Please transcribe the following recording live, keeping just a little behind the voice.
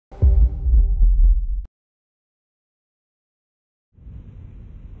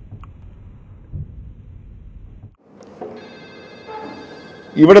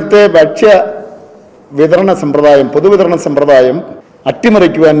ഇവിടുത്തെ ഭക്ഷ്യ വിതരണ സമ്പ്രദായം, പൊതുവിതരണ സമ്പ്രദായം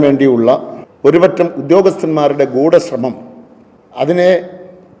അട്ടിമറിക്കുവാൻ വേണ്ടിയുള്ള ഒരുപറ്റം ഉദ്യോഗസ്ഥന്മാരുടെ ഗൂഢശ്രമം, അതിനെ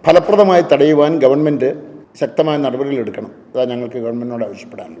ഫലപ്രദമായി തടയുവാൻ ഗവൺമെൻറ് ശക്തമായ നടപടികളെടുക്കണം. അതാണ് ഞങ്ങൾക്ക് ഗവൺമെൻറ്റിനോട്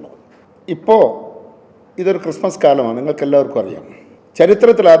ആവശ്യപ്പെടാനുള്ളത്. ഇപ്പോൾ ഇതൊരു ക്രിസ്മസ് കാലമാണ്, നിങ്ങൾക്കെല്ലാവർക്കും അറിയാം.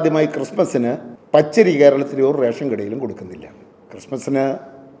 ചരിത്രത്തിലാദ്യമായി ക്രിസ്മസിന് പച്ചരി കേരളത്തിൽ ഒരു റേഷൻ കടയിലും കൊടുക്കുന്നില്ല. ക്രിസ്മസിന്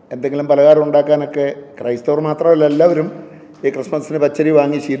എന്തെങ്കിലും പലഹാരം ഉണ്ടാക്കാനൊക്കെ ക്രൈസ്തവർ മാത്രമല്ല, എല്ലാവരും ഈ ക്രിസ്മസിന് പച്ചരി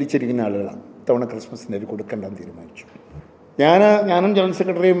വാങ്ങി ശീലിച്ചിരിക്കുന്ന ആളുകളാണ്. ഇത്തവണ ക്രിസ്മസിന് അരി കൊടുക്കണ്ടെന്ന് തീരുമാനിച്ചു. ഞാനും ജനറൽ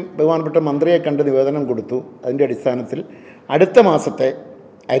സെക്രട്ടറിയും ബഹുമാനപ്പെട്ട മന്ത്രിയെ കണ്ട് നിവേദനം കൊടുത്തു. അതിൻ്റെ അടിസ്ഥാനത്തിൽ അടുത്ത മാസത്തെ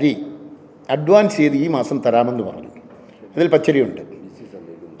അരി അഡ്വാൻസ് ചെയ്ത് ഈ മാസം തരാമെന്ന് പറഞ്ഞു. അതിൽ പച്ചരിയുണ്ട്.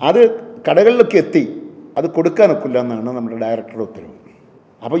 അത് കടകളിലൊക്കെ എത്തി, അത് കൊടുക്കാനൊക്കില്ല എന്നാണ് നമ്മുടെ ഡയറക്ടറുടെ ഉത്തരവ്.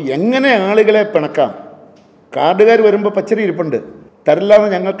 അപ്പോൾ എങ്ങനെ ആളുകളെ പിണക്കാം? കാർഡുകാർ വരുമ്പോൾ പച്ചരി ഇരിപ്പുണ്ട്, തരില്ലാന്ന്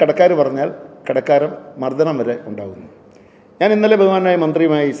ഞങ്ങൾ കടക്കാർ പറഞ്ഞാൽ കടക്കാരൻ മർദ്ദനം വരെ ഉണ്ടാകുന്നു. ഞാൻ ഇന്നലെ ബഹുമാനായ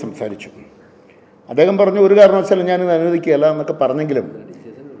മന്ത്രിയുമായി സംസാരിച്ചു. അദ്ദേഹം പറഞ്ഞു ഒരു കാരണവശാലും ഞാനിത് അനുവദിക്കുകയല്ല എന്നൊക്കെ പറഞ്ഞെങ്കിലും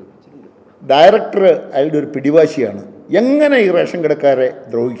ഡയറക്ടർ അയാളുടെ ഒരു പിടിവാശിയാണ്. എങ്ങനെ ഈ റേഷൻ കടക്കാരെ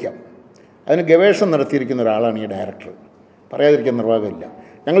ദ്രോഹിക്കാം, അതിന് ഗവേഷണം നടത്തിയിരിക്കുന്ന ഒരാളാണ് ഈ ഡയറക്ടർ. പറയാതിരിക്കാൻ നിർവാഹമില്ല.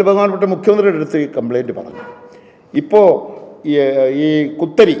 ഞങ്ങൾ ബഹുമാനപ്പെട്ട മുഖ്യമന്ത്രിയുടെ അടുത്ത് ഈ കംപ്ലയിൻറ്റ് പറഞ്ഞു. ഇപ്പോൾ ഈ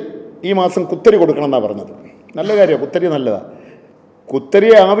കുത്തരി ഈ മാസം കുത്തരി കൊടുക്കണമെന്നാണ് പറഞ്ഞത്. നല്ല കാര്യമാണ്, കുത്തരി നല്ലതാണ്. കുത്തരി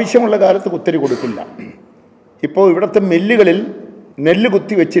ആവശ്യമുള്ള കാലത്ത് കുത്തരി കൊടുക്കില്ല. ഇപ്പോൾ ഇവിടുത്തെ മില്ലുകളിൽ നെല്ല്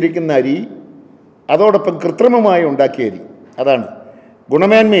കുത്തി വെച്ചിരിക്കുന്ന അരി, അതോടൊപ്പം കൃത്രിമമായി ഉണ്ടാക്കിയ അരി, അതാണ്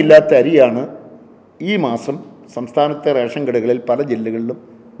ഗുണമേന്മയില്ലാത്ത അരിയാണ് ഈ മാസം സംസ്ഥാനത്തെ റേഷൻ കടകളിൽ പല ജില്ലകളിലും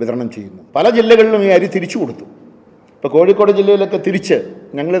വിതരണം ചെയ്യുന്നു. പല ജില്ലകളിലും ഈ അരി തിരിച്ചു കൊടുത്തു. ഇപ്പോൾ കോഴിക്കോട് ജില്ലയിലൊക്കെ തിരിച്ച്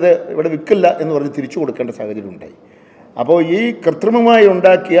ഞങ്ങളിത് ഇവിടെ വിൽക്കില്ല എന്ന് പറഞ്ഞ് തിരിച്ചു കൊടുക്കേണ്ട സാഹചര്യം ഉണ്ടായി. അപ്പോൾ ഈ കൃത്രിമമായി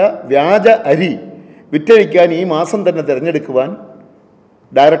ഉണ്ടാക്കിയ വ്യാജ അരി വിറ്റഴിക്കാൻ ഈ മാസം തന്നെ തിരഞ്ഞെടുക്കുവാൻ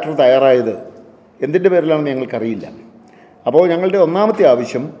ഡയറക്ടർ തയ്യാറായത് എന്തിൻ്റെ പേരിലാണെന്ന് ഞങ്ങൾക്കറിയില്ല. അപ്പോൾ ഞങ്ങളുടെ ഒന്നാമത്തെ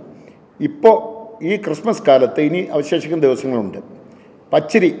ആവശ്യം, ഇപ്പോൾ ഈ ക്രിസ്മസ് കാലത്ത് ഇനി അവശേഷിക്കുന്ന ദിവസങ്ങളുണ്ട്,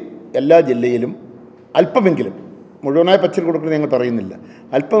 പച്ചരി എല്ലാ ജില്ലയിലും അല്പമെങ്കിലും, മുഴുവനായ പച്ചരി കൊടുക്കുന്നത് ഞങ്ങൾ പറയുന്നില്ല,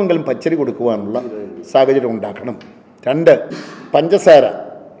 അല്പമെങ്കിലും പച്ചരി കൊടുക്കുവാനുള്ള സാഹചര്യം ഉണ്ടാക്കണം. 2, പഞ്ചസാര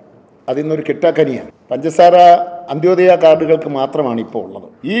അതിന്നൊരു കിട്ടാക്കനിയാണ്. പഞ്ചസാര അന്ത്യോദയ കാർഡുകൾക്ക് മാത്രമാണ് ഇപ്പോൾ ഉള്ളത്.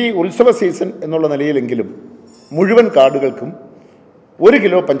 ഈ ഉത്സവ സീസൺ എന്നുള്ള നിലയിലെങ്കിലും മുഴുവൻ കാർഡുകൾക്കും 1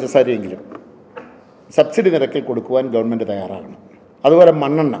 കിലോ പഞ്ചസാരയെങ്കിലും സബ്സിഡി നിരക്കിൽ കൊടുക്കുവാൻ ഗവൺമെൻറ് തയ്യാറാകണം. അതുപോലെ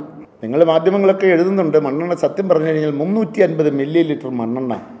മണ്ണെണ്ണ, നിങ്ങൾ മാധ്യമങ്ങളൊക്കെ എഴുതുന്നുണ്ട് മണ്ണെണ്ണ. സത്യം പറഞ്ഞു കഴിഞ്ഞാൽ 350 മില്ലി ലിറ്റർ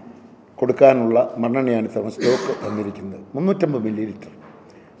മണ്ണെണ്ണ കൊടുക്കാനുള്ള മണ്ണെണ്ണയാണ് ഇത്തവണ സ്റ്റോക്ക് തന്നിരിക്കുന്നത്. 350 മില്ലി ലിറ്റർ.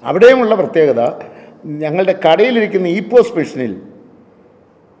 അവിടെയുമുള്ള പ്രത്യേകത, ഞങ്ങളുടെ കടയിലിരിക്കുന്ന പോസ്റ്റ് മെഷീനിൽ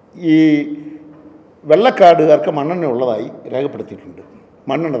ഈ വെള്ളക്കാർഡുകാർക്ക് മണ്ണെണ്ണ ഉള്ളതായി രേഖപ്പെടുത്തിയിട്ടുണ്ട്.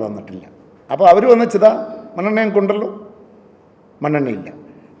 മണ്ണെണ്ണ തന്നിട്ടില്ല. അപ്പോൾ അവർ വന്നിച്ചതാ മണ്ണെണ്ണ കൊണ്ടല്ലോ, മണ്ണെണ്ണയില്ല.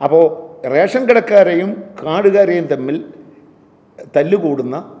 അപ്പോൾ റേഷൻ കടക്കാരെയും കാർഡുകാരെയും തമ്മിൽ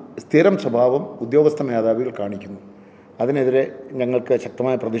തല്ലുകൂടുന്ന സ്ഥിരം സ്വഭാവം ഉദ്യോഗസ്ഥ മേധാവികൾ കാണിക്കുന്നു. അതിനെതിരെ ഞങ്ങൾക്ക്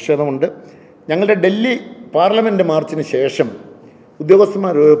ശക്തമായ പ്രതിഷേധമുണ്ട്. ഞങ്ങളുടെ ഡൽഹി പാർലമെൻറ്റ് മാർച്ചിന് ശേഷം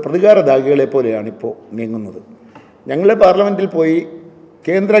ഉദ്യോഗസ്ഥന്മാർ പ്രതികാരദാഹികളെ പോലെയാണ് ഇപ്പോൾ നീങ്ങുന്നത്. ഞങ്ങൾ പാർലമെൻറ്റിൽ പോയി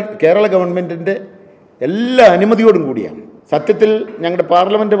കേരള ഗവൺമെൻറ്റിൻ്റെ എല്ലാ അനുമതിയോടും കൂടിയാണ്. സത്യത്തിൽ ഞങ്ങളുടെ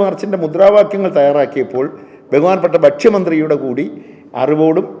പാർലമെൻറ്റ് മാർച്ചിൻ്റെ മുദ്രാവാക്യങ്ങൾ തയ്യാറാക്കിയപ്പോൾ ബഹുമാനപ്പെട്ട ഭക്ഷ്യമന്ത്രിയുടെ കൂടി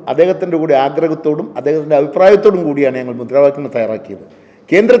അറിവോടും അദ്ദേഹത്തിൻ്റെ കൂടി ആഗ്രഹത്തോടും അദ്ദേഹത്തിൻ്റെ അഭിപ്രായത്തോടും കൂടിയാണ് ഞങ്ങൾ മുദ്രാവാക്യങ്ങൾ തയ്യാറാക്കിയത്.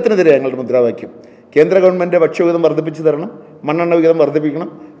 കേന്ദ്രത്തിനെതിരെ ഞങ്ങളുടെ മുദ്രാവാക്യം, കേന്ദ്ര ഗവൺമെൻറ് ഭക്ഷ്യവിഹിതം വർദ്ധിപ്പിച്ചു തരണം, മണ്ണെണ്ണ വിഹിതം വർദ്ധിപ്പിക്കണം,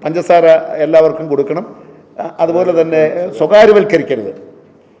 പഞ്ചസാര എല്ലാവർക്കും കൊടുക്കണം, അതുപോലെ തന്നെ സ്വകാര്യവൽക്കരിക്കരുത്.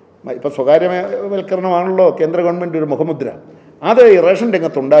 ഇപ്പോൾ സ്വകാര്യവൽക്കരണമാണല്ലോ കേന്ദ്ര ഗവൺമെൻറ് ഒരു മുഖമുദ്ര. അത് ഈ റേഷൻ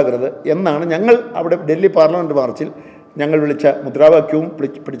രംഗത്തുണ്ടാകരുത് എന്നാണ് ഞങ്ങൾ അവിടെ ഡൽഹി പാർലമെൻറ്റ് മാർച്ചിൽ ഞങ്ങൾ വിളിച്ച മുദ്രാവാക്യവും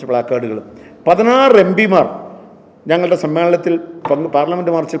പിടിച്ച പ്ലാക്കാർഡുകളും. 16 എംപിമാർ ഞങ്ങളുടെ സമ്മേളനത്തിൽ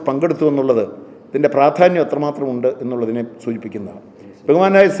പാർലമെൻറ്റ് മാർച്ചിൽ പങ്കെടുത്തു എന്നുള്ളത് ഇതിൻ്റെ പ്രാധാന്യം എത്രമാത്രമുണ്ട് എന്നുള്ളതിനെ സൂചിപ്പിക്കുന്നതാണ്.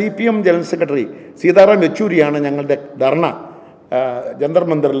 ബഹുമാനായ CPM ജനറൽ സെക്രട്ടറി സീതാറാം യെച്ചൂരിയാണ് ഞങ്ങളുടെ ധർണ ജന്തർ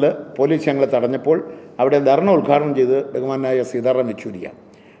മന്ദിറിൽ പോലീസ് ഞങ്ങളെ തടഞ്ഞപ്പോൾ അവിടെ ധർണ ഉദ്ഘാടനം ചെയ്ത് ബഹുമാനായ സീതാറാം യെച്ചൂരിയാണ്.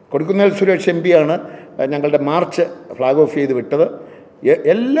 കൊടിക്കുന്നിൽ സുരേഷ് MP ആണ് ഞങ്ങളുടെ മാർച്ച് ഫ്ലാഗ് ഓഫ് ചെയ്ത് വിട്ടത്.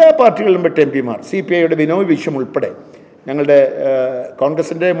 എല്ലാ പാർട്ടികളിലും പെട്ട MPമാർ, CPIയുടെ ബിനോയ് വിശ്വം ഉൾപ്പെടെ ഞങ്ങളുടെ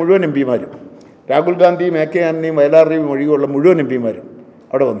കോൺഗ്രസിൻ്റെ മുഴുവൻ MPമാരും, രാഹുൽ ഗാന്ധിയും AK ആന്റണിയും വയലാറിയും ഒഴികെയുള്ള മുഴുവൻ MPമാരും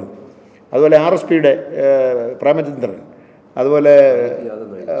അവിടെ വന്നു. അതുപോലെ RSPയുടെ പ്രേമചന്ദ്രൻ, അതുപോലെ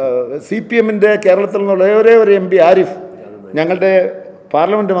CPMൻ്റെ കേരളത്തിൽ നിന്നുള്ള ഒരേ ഒരു MP ആരിഫ് ഞങ്ങളുടെ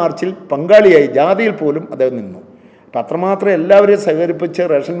പാർലമെൻറ്റ് മാർച്ചിൽ പങ്കാളിയായി. ജാതിയിൽ പോലും അദ്ദേഹം നിന്നു. അപ്പം അത്രമാത്രം എല്ലാവരെയും സഹകരിപ്പിച്ച്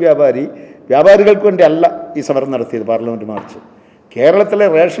റേഷൻ വ്യാപാരികൾക്ക് വേണ്ടി അല്ല ഈ സമരം നടത്തിയത് പാർലമെൻറ്റ് മാർച്ച്. കേരളത്തിലെ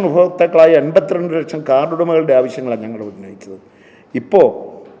റേഷൻ ഉപഭോക്താക്കളായ 82 ലക്ഷം കാർഡുടമകളുടെ ആവശ്യങ്ങളാണ് ഞങ്ങൾ ഉന്നയിച്ചത്. ഇപ്പോൾ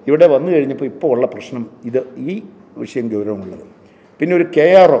ഇവിടെ വന്നു കഴിഞ്ഞപ്പോൾ ഇപ്പോൾ ഉള്ള പ്രശ്നം ഈ വിഷയം ഗൗരവമുള്ളത്. പിന്നെ ഒരു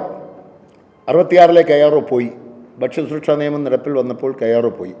KRO 66-ലെ KRO പോയി, ഭക്ഷ്യസുരക്ഷാ നിയമം നടപ്പിൽ വന്നപ്പോൾ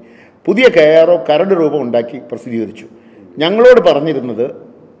KRO പോയി. പുതിയ KRO കരട് രൂപം ഉണ്ടാക്കി പ്രസിദ്ധീകരിച്ചു. ഞങ്ങളോട് പറഞ്ഞിരുന്നത്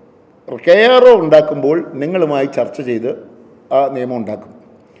KRO ഉണ്ടാക്കുമ്പോൾ നിങ്ങളുമായി ചർച്ച ചെയ്ത് ആ നിയമം ഉണ്ടാക്കും.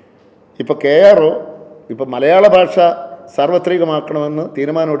 ഇപ്പോൾ KRO ഇപ്പോൾ മലയാള ഭാഷ സാർവത്രികമാക്കണമെന്ന്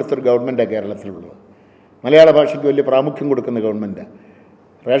തീരുമാനമെടുത്തൊരു ഗവൺമെൻറ്റാണ് കേരളത്തിലുള്ളത്. മലയാള ഭാഷയ്ക്ക് വലിയ പ്രാമുഖ്യം കൊടുക്കുന്ന ഗവൺമെൻറ്റാണ്.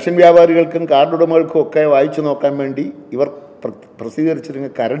 റേഷൻ വ്യാപാരികൾക്കും കാർഡ് ഉടമകൾക്കും ഒക്കെ വായിച്ചു നോക്കാൻ വേണ്ടി ഇവർ പ്രസിദ്ധീകരിച്ചിരുന്ന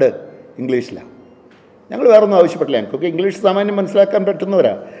കരട് ഇംഗ്ലീഷിലാണ്. ഞങ്ങൾ വേറൊന്നും ആവശ്യപ്പെട്ടില്ല. ഞങ്ങൾക്കൊക്കെ ഇംഗ്ലീഷ് സാമാന്യം മനസ്സിലാക്കാൻ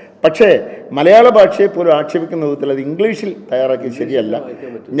പറ്റുന്നവരാണ്. പക്ഷേ മലയാള ഭാഷയെ പോലും ആക്ഷേപിക്കുന്ന വിധത്തിൽ അത് ഇംഗ്ലീഷിൽ തയ്യാറാക്കിയത് ശരിയല്ല.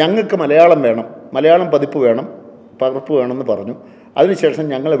 ഞങ്ങൾക്ക് മലയാളം വേണം, മലയാളം പതിപ്പ് വേണം, പകർപ്പ് വേണമെന്ന് പറഞ്ഞു. അതിനുശേഷം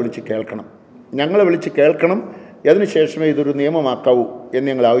ഞങ്ങളെ വിളിച്ച് കേൾക്കണം. അതിനുശേഷമേ ഇതൊരു നിയമമാക്കാവൂ എന്ന്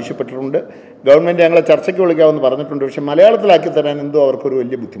ഞങ്ങൾ ആവശ്യപ്പെട്ടിട്ടുണ്ട്. ഗവൺമെൻറ് ഞങ്ങളെ ചർച്ചയ്ക്ക് വിളിക്കാമെന്ന് പറഞ്ഞിട്ടുണ്ട്. പക്ഷേ മലയാളത്തിലാക്കി തരാൻ എന്തോ അവർക്കൊരു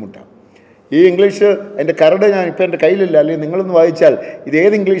വലിയ ബുദ്ധിമുട്ടാണ്. ഈ ഇംഗ്ലീഷ് എൻ്റെ കരട് ഞാൻ ഇപ്പോൾ എൻ്റെ കയ്യിലില്ല, അല്ലെങ്കിൽ നിങ്ങളൊന്ന് വായിച്ചാൽ ഇത്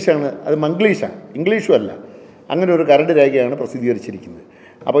ഏത് ഇംഗ്ലീഷാണ്? അത് മംഗ്ലീഷാണ്, ഇംഗ്ലീഷും അല്ല. അങ്ങനെ ഒരു കരട് രേഖയാണ് പ്രസിദ്ധീകരിച്ചിരിക്കുന്നത്.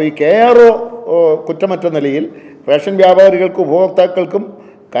 അപ്പോൾ ഈ KRO കുറ്റമറ്റ നിലയിൽ റേഷൻ വ്യാപാരികൾക്കും ഉപഭോക്താക്കൾക്കും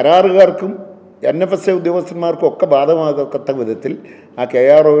കരാറുകാർക്കും NFSA ഉദ്യോഗസ്ഥന്മാർക്കും ഒക്കെ ബാധകമാകത്തക്ക വിധത്തിൽ ആ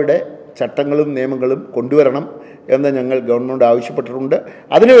KROയുടെ ചട്ടങ്ങളും നിയമങ്ങളും കൊണ്ടുവരണം എന്ന് ഞങ്ങൾ ഗവൺമെൻറ് ആവശ്യപ്പെട്ടിട്ടുണ്ട്.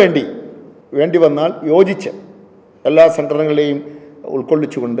 വേണ്ടി വന്നാൽ യോജിച്ച് എല്ലാ സംഘടനകളെയും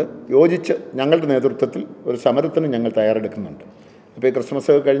ഉൾക്കൊള്ളിച്ചുകൊണ്ട് യോജിച്ച് ഞങ്ങളുടെ നേതൃത്വത്തിൽ ഒരു സമരത്തിന് ഞങ്ങൾ തയ്യാറെടുക്കുന്നുണ്ട്. അപ്പോൾ ഈ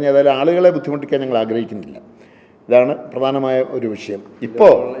ക്രിസ്മസ് കഴിഞ്ഞ് ഏതായാലും ആളുകളെ ബുദ്ധിമുട്ടിക്കാൻ ഞങ്ങൾ ആഗ്രഹിക്കുന്നില്ല. ഇതാണ് പ്രധാനമായ ഒരു വിഷയം.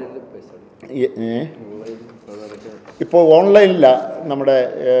 ഇപ്പോൾ ഓൺലൈനില്ല, നമ്മുടെ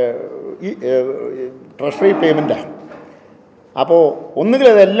ഈ ട്രഷറി പേയ്മെൻറ്റാണ്. അപ്പോൾ ഒന്നുകിൽ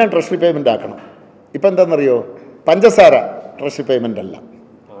അതെല്ലാം ട്രഷറി പേയ്മെൻ്റ് ആക്കണം. ഇപ്പം എന്താണെന്നറിയോ, പഞ്ചസാര ട്രഷറി പേയ്മെൻ്റ് അല്ല,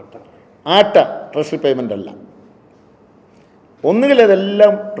 ആട്ട ട്രഷറി പേയ്മെൻ്റ് അല്ല. ഒന്നുകിൽ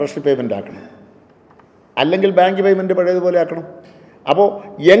അതെല്ലാം ട്രഷറി പേയ്മെൻ്റ് ആക്കണം, അല്ലെങ്കിൽ ബാങ്ക് പേയ്മെൻറ്റ് പഴയതുപോലെ ആക്കണം. അപ്പോൾ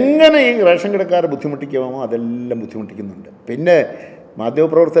എങ്ങനെ ഈ റേഷൻ കടക്കാരെ ബുദ്ധിമുട്ടിക്കാമോ അതെല്ലാം ബുദ്ധിമുട്ടിക്കുന്നുണ്ട്. പിന്നെ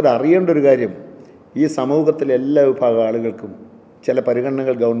മാധ്യമപ്രവർത്തകർ അറിയേണ്ട ഒരു കാര്യം, ഈ സമൂഹത്തിലെ എല്ലാ വിഭാഗം ആളുകൾക്കും ചില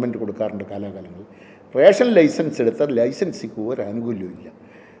പരിഗണനകൾ ഗവൺമെൻറ് കൊടുക്കാറുണ്ട് കാലാകാലങ്ങളിൽ. റേഷൻ ലൈസൻസ് എടുത്താൽ ലൈസൻസിക്ക് ഒരു ആനുകൂല്യമില്ല.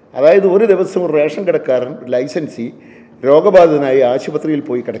 അതായത് ഒരു ദിവസം ഒരു റേഷൻ കടക്കാരൻ ലൈസൻസി രോഗബാധിതനായി ആശുപത്രിയിൽ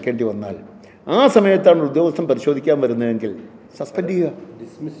പോയി കിടക്കേണ്ടി വന്നാൽ ആ സമയത്താണ് ഉദ്യോഗസ്ഥൻ പരിശോധിക്കാൻ വരുന്നതെങ്കിൽ സസ്പെൻഡ് ചെയ്യുക,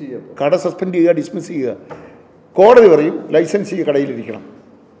 കട സസ്പെൻഡ് ചെയ്യുക, ഡിസ്മിസ് ചെയ്യുക. കോടതി പറയും ലൈസൻസി കടയിലിരിക്കണം.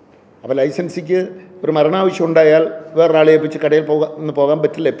 അപ്പോൾ ലൈസൻസിക്ക് ഒരു മരണാവശ്യം ഉണ്ടായാൽ വേറൊരാളെ ഏൽപ്പിച്ച് കടയിൽ പോകാൻ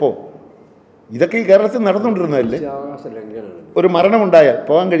പറ്റില്ല. ഇപ്പോൾ ഇതൊക്കെ ഈ കേരളത്തിൽ നടന്നുകൊണ്ടിരുന്നതല്ലേ. ഒരു മരണമുണ്ടായാൽ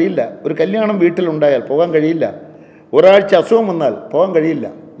പോകാൻ കഴിയില്ല, ഒരു കല്യാണം വീട്ടിലുണ്ടായാൽ പോകാൻ കഴിയില്ല, ഒരാഴ്ച അസുഖം വന്നാൽ പോകാൻ കഴിയില്ല.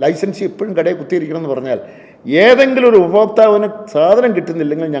 ലൈസൻസ് എപ്പോഴും കടയിൽ കുത്തിയിരിക്കണം എന്ന് പറഞ്ഞാൽ ഏതെങ്കിലും ഒരു ഉപഭോക്താവിന് സാധനം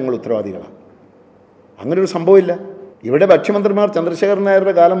കിട്ടുന്നില്ലെങ്കിൽ ഞങ്ങൾ ഉത്തരവാദികളാണ്. അങ്ങനൊരു സംഭവമില്ല. ഇവിടെ ഭക്ഷ്യമന്ത്രിമാർ ചന്ദ്രശേഖരൻ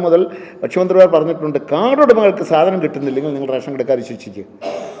നായരുടെ കാലം മുതൽ ഭക്ഷ്യമന്ത്രിമാർ പറഞ്ഞിട്ടുണ്ട്, കാർഡ് ഉടമകൾക്ക് സാധനം കിട്ടുന്നില്ലെങ്കിൽ നിങ്ങൾ റേഷൻ കടക്കാരെ ശിക്ഷിക്കുക.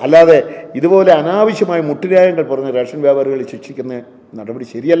 അല്ലാതെ ഇതുപോലെ അനാവശ്യമായ മുട്ടുരായങ്ങൾ പറഞ്ഞ് റേഷൻ വ്യാപാരികളെ ശിക്ഷിക്കുന്ന നടപടി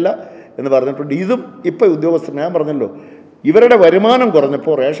ശരിയല്ല എന്ന് പറഞ്ഞിട്ടുണ്ട്. ഇതും ഇപ്പോൾ ഉദ്യോഗസ്ഥർ, ഞാൻ പറഞ്ഞല്ലോ, ഇവരുടെ വരുമാനം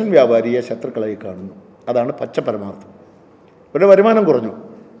കുറഞ്ഞപ്പോൾ റേഷൻ വ്യാപാരിയെ ശത്രുക്കളായി കാണുന്നു. അതാണ് പച്ച പരമാർത്ഥം. ഇവരുടെ വരുമാനം കുറഞ്ഞു.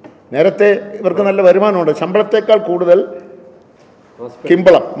 നേരത്തെ ഇവർക്ക് നല്ല വരുമാനമുണ്ട്, ശമ്പളത്തേക്കാൾ കൂടുതൽ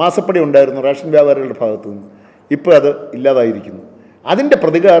മാസപ്പടി ഉണ്ടായിരുന്നു റേഷൻ വ്യാപാരികളുടെ ഭാഗത്തു നിന്ന്. ഇപ്പോൾ അത് ഇല്ലാതായിരിക്കുന്നു. അതിൻ്റെ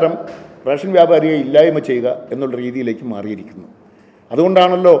പ്രതികാരം റേഷൻ വ്യാപാരിയെ ഇല്ലായ്മ ചെയ്യുക എന്നുള്ള രീതിയിലേക്ക് മാറിയിരിക്കുന്നു.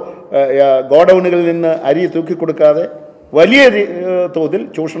 അതുകൊണ്ടാണല്ലോ ഗോഡൗണുകളിൽ നിന്ന് അരി തൂക്കിക്കൊടുക്കാതെ വലിയ തോതിൽ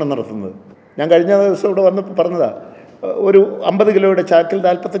ചൂഷണം നടത്തുന്നത്. ഞാൻ കഴിഞ്ഞ ദിവസം ഇവിടെ വന്നപ്പോൾ പറഞ്ഞതാണ്, ഒരു 50 കിലോയുടെ ചാക്കിൽ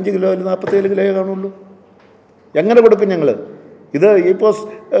 45 കിലോ അല്ലെങ്കിൽ 47 കിലോയെ കാണുള്ളൂ. എങ്ങനെ കൊടുക്കും ഞങ്ങൾ? ഇത് ഇപ്പോൾ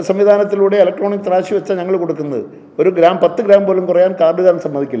സംവിധാനത്തിലൂടെ ഇലക്ട്രോണിക് ത്രാശ് വെച്ചാൽ ഞങ്ങൾ കൊടുക്കുന്നത്. ഒരു ഗ്രാം 10 ഗ്രാം പോലും കുറയാൻ കാർഡുകാരൻ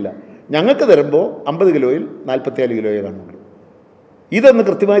സമ്മതിക്കില്ല. ഞങ്ങൾക്ക് തരുമ്പോൾ 50 കിലോയിൽ 44 കിലോയെ കാണുള്ളൂ. ഇതൊന്ന്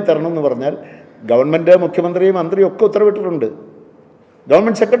കൃത്യമായി തരണമെന്ന് പറഞ്ഞാൽ ഗവൺമെൻറ്, മുഖ്യമന്ത്രി, മന്ത്രി ഒക്കെ ഉത്തരവിട്ടിട്ടുണ്ട്,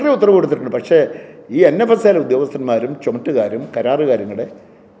 ഗവൺമെൻറ് സെക്രട്ടറി ഉത്തരവ് കൊടുത്തിട്ടുണ്ട്. പക്ഷേ ഈ NFSA ഉദ്യോഗസ്ഥന്മാരും ചുമട്ടുകാരും കരാറുകാരും കൂടെ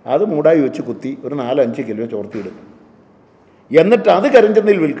അത് മൂടായി വെച്ച് കുത്തി ഒരു 4-5 കിലോ ചോർത്തിയിടും. എന്നിട്ട് അത്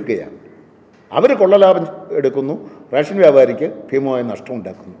കരിഞ്ചന്തയിൽ വിൽക്കുകയാണ്. അവർ കൊള്ളലാഭം എടുക്കുന്നു, റേഷൻ വ്യാപാരിക്ക് ഭീമമായ നഷ്ടം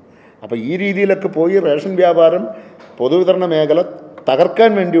ഉണ്ടാക്കുന്നു. അപ്പോൾ ഈ രീതിയിലൊക്കെ പോയി റേഷൻ വ്യാപാരം, പൊതുവിതരണ മേഖല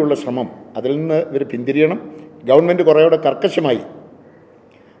തകർക്കാൻ വേണ്ടിയുള്ള ശ്രമം, അതിൽ നിന്ന് ഇവർ പിന്തിരിയണം. ഗവൺമെൻറ് കുറേയൂടെ കർക്കശമായി,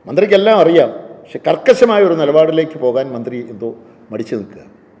 മന്ത്രിക്കെല്ലാം അറിയാം, പക്ഷെ കർക്കശമായ ഒരു നിലപാടിലേക്ക് പോകാൻ മന്ത്രി എന്തോ മടിച്ചു നിൽക്കുക.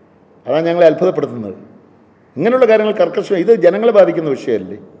 അതാണ് ഞങ്ങളെ അത്ഭുതപ്പെടുത്തുന്നത്. ഇങ്ങനെയുള്ള കാര്യങ്ങൾ കർക്കശമായി, ഇത് ജനങ്ങളെ ബാധിക്കുന്ന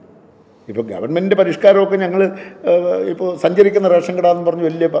വിഷയമല്ലേ. ഇപ്പോൾ ഗവൺമെൻറ് പരിഷ്കാരമൊക്കെ ഞങ്ങൾ ഇപ്പോൾ സഞ്ചരിക്കുന്ന റേഷൻ കട എന്ന് പറഞ്ഞ്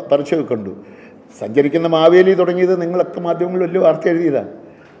വലിയ പരസ്യമൊക്കെ കണ്ടു. സഞ്ചരിക്കുന്ന മാവേലി തുടങ്ങിയത് നിങ്ങളൊക്കെ മാധ്യമങ്ങളിൽ വലിയ വാർത്ത എഴുതിയതാണ്.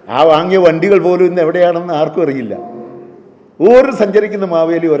 ആ വാങ്ങിയ വണ്ടികൾ പോലും ഇന്ന് എവിടെയാണെന്ന് ആർക്കും അറിയില്ല. ഒരു സഞ്ചരിക്കുന്ന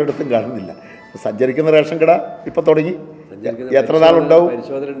മാവേലി ഒരിടത്തും കാണുന്നില്ല. സഞ്ചരിക്കുന്ന റേഷൻ കട ഇപ്പോൾ തുടങ്ങി. എത്ര നാളുണ്ടാവും?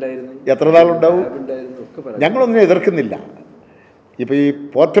 ഞങ്ങളൊന്നും എതിർക്കുന്നില്ല. ഇപ്പോൾ ഈ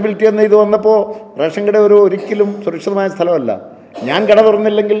പോർട്ടബിലിറ്റി എന്ന ഇത് വന്നപ്പോൾ റേഷൻ കട ഒരിക്കലും സുരക്ഷിതമായ സ്ഥലമല്ല. ഞാൻ കട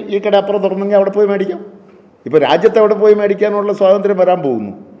തുറന്നില്ലെങ്കിൽ ഈ കട അപ്പുറം തുറന്നെങ്കിൽ അവിടെ പോയി മേടിക്കാം. ഇപ്പോൾ രാജ്യത്ത് അവിടെ പോയി മേടിക്കാനുള്ള സ്വാതന്ത്ര്യം വരാൻ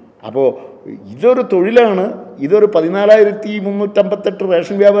പോകുന്നു. അപ്പോൾ ഇതൊരു തൊഴിലാണ്. ഇതൊരു 14,358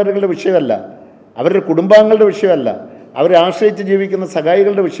 റേഷൻ വ്യാപാരികളുടെ വിഷയമല്ല, അവരുടെ കുടുംബാംഗങ്ങളുടെ വിഷയമല്ല, അവരെ ആശ്രയിച്ച് ജീവിക്കുന്ന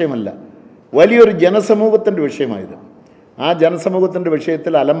സഹായികളുടെ വിഷയമല്ല, വലിയൊരു ജനസമൂഹത്തിൻ്റെ വിഷയമായത്. ആ ജനസമൂഹത്തിൻ്റെ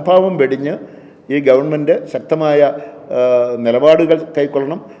വിഷയത്തിൽ അലംഭാവം വെടിഞ്ഞ് ഈ ഗവൺമെൻറ് ശക്തമായ നിലപാടുകൾ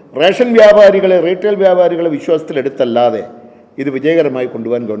കൈക്കൊള്ളണം. റേഷൻ വ്യാപാരികളെ, റീറ്റെയിൽ വ്യാപാരികളെ വിശ്വാസത്തിലെടുത്തല്ലാതെ ഇത് വിജയകരമായി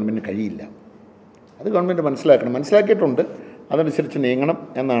കൊണ്ടുപോകാൻ ഗവൺമെൻറ്റിന് കഴിയില്ല. അത് ഗവൺമെൻറ് മനസ്സിലാക്കണം. മനസ്സിലാക്കിയിട്ടുണ്ട്. അതനുസരിച്ച് നീങ്ങണം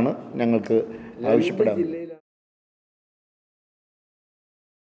എന്നാണ് ഞങ്ങൾക്ക് ആവശ്യപ്പെടാൻ.